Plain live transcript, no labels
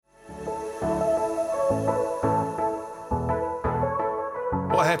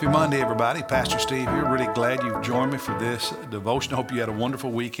Happy Monday, everybody. Pastor Steve here. Really glad you've joined me for this devotion. I hope you had a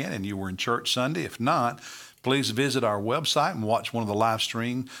wonderful weekend and you were in church Sunday. If not, please visit our website and watch one of the live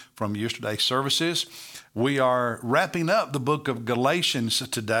stream from yesterday's services. We are wrapping up the book of Galatians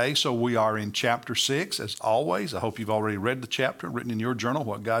today, so we are in chapter 6. As always, I hope you've already read the chapter, written in your journal,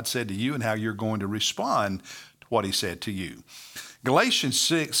 what God said to you and how you're going to respond to what he said to you. Galatians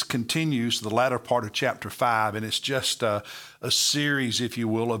 6 continues the latter part of chapter 5, and it's just a series, if you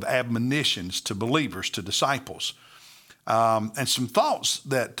will, of admonitions to believers, to disciples. And some thoughts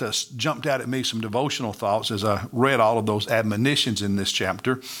that jumped out at me, some devotional thoughts as I read all of those admonitions in this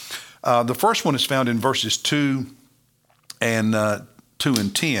chapter. The first one is found in verses 2 and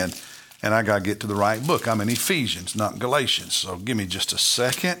 10, and I got to get to the right book. I'm in Ephesians, not Galatians, so give me just a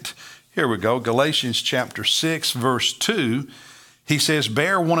second. Here we go, Galatians chapter 6, verse 2. He says,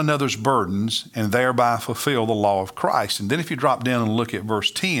 bear one another's burdens and thereby fulfill the law of Christ. And then if you drop down and look at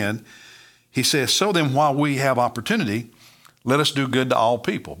verse 10, he says, so then while we have opportunity, let us do good to all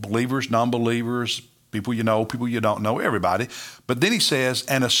people, believers, non-believers, people you know, people you don't know, everybody. But then he says,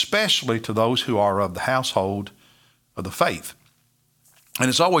 and especially to those who are of the household of the faith. And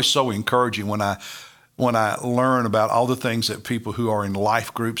it's always so encouraging when I learn about all the things that people who are in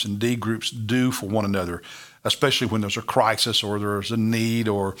life groups and D groups do for one another, especially when there's a crisis or there's a need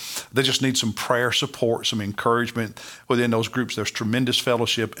or they just need some prayer support, some encouragement. Within those groups, there's tremendous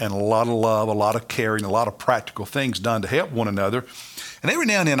fellowship and a lot of love, a lot of caring, a lot of practical things done to help one another. And every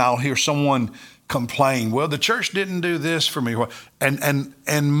now and then I'll hear someone complain, well, the church didn't do this for me. And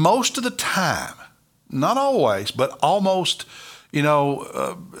most of the time, not always, but almost,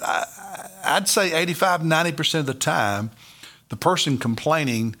 I'd say 85, 90% of the time, the person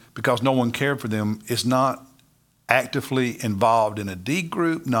complaining because no one cared for them is not actively involved in a D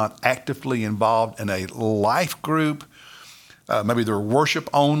group, not actively involved in a life group. Maybe they're worship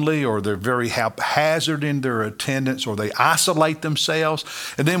only, or they're very haphazard in their attendance, or they isolate themselves.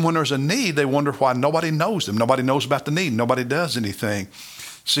 And then when there's a need, they wonder why nobody knows them. Nobody knows about the need. Nobody does anything.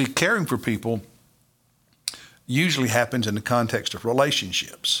 See, caring for people usually happens in the context of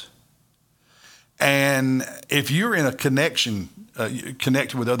relationships. And if you're in a connection,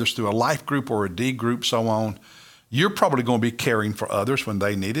 connected with others through a life group or a D group, so on, you're probably going to be caring for others when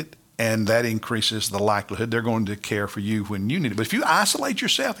they need it. And that increases the likelihood they're going to care for you when you need it. But if you isolate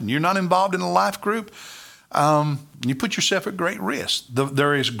yourself and you're not involved in a life group, you put yourself at great risk.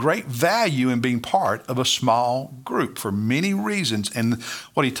 There is great value in being part of a small group for many reasons. And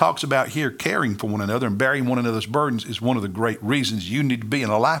what he talks about here, caring for one another and bearing one another's burdens, is one of the great reasons you need to be in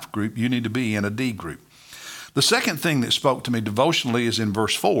a life group. You need to be in a D group. The second thing that spoke to me devotionally is in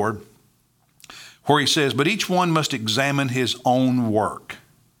verse 4, where he says, but each one must examine his own work.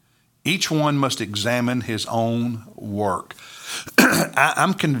 Each one must examine his own work.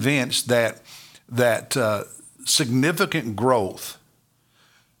 I'm convinced that significant growth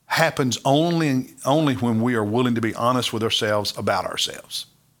happens only when we are willing to be honest with ourselves about ourselves.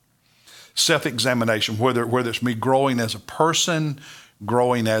 Self-examination, whether it's me growing as a person,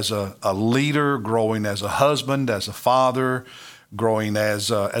 growing as a leader, growing as a husband, as a father, growing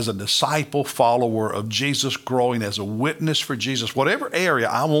as a disciple, follower of Jesus, growing as a witness for Jesus, whatever area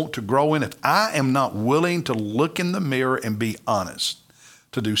I want to grow in, if I am not willing to look in the mirror and be honest,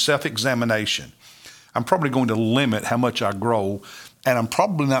 to do self-examination, I'm probably going to limit how much I grow, and I'm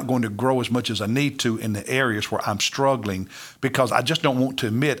probably not going to grow as much as I need to in the areas where I'm struggling, because I just don't want to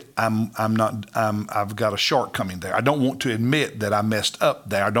admit I've got a shortcoming there. I don't want to admit that I messed up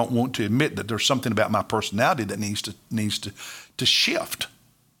there. I don't want to admit that there's something about my personality that needs to shift,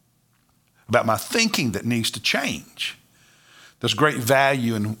 about my thinking that needs to change. There's great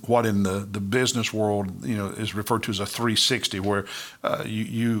value in what in the business world is referred to as a 360, where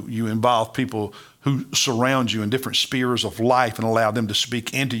you involve people who surround you in different spheres of life and allow them to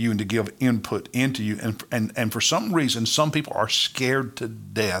speak into you and to give input into you. And for some reason, some people are scared to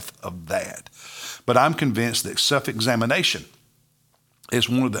death of that. But I'm convinced that self-examination is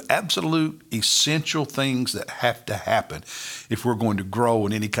one of the absolute essential things that have to happen if we're going to grow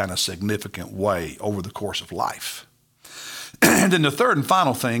in any kind of significant way over the course of life. And then the third and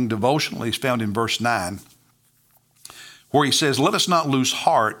final thing devotionally is found in verse 9, where he says, let us not lose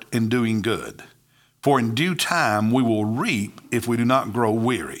heart in doing good, for in due time we will reap if we do not grow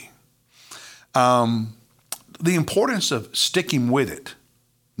weary. The importance of sticking with it,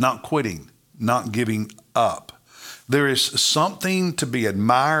 not quitting, not giving up. There is something to be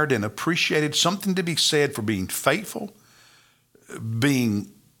admired and appreciated, something to be said for being faithful,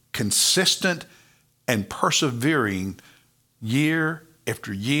 being consistent, and persevering year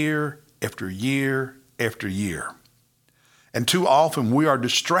after year after year after year. And too often we are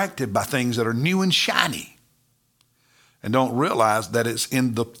distracted by things that are new and shiny and don't realize that it's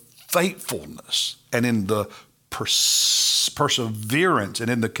in the faithfulness and in the perseverance and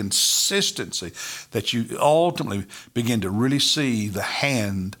in the consistency that you ultimately begin to really see the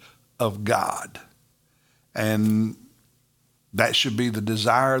hand of God. And that should be the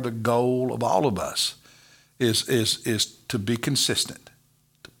desire, the goal of all of us is to be consistent,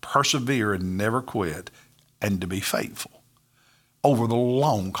 to persevere and never quit, and to be faithful over the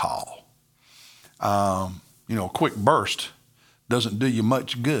long haul. A quick burst doesn't do you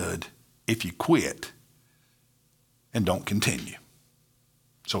much good if you quit and don't continue.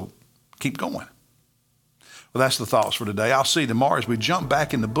 So keep going. Well, that's the thoughts for today. I'll see you tomorrow as we jump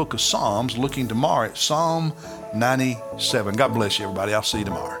back in the book of Psalms, looking tomorrow at Psalm 97. God bless you, everybody. I'll see you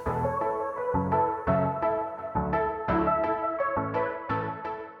tomorrow.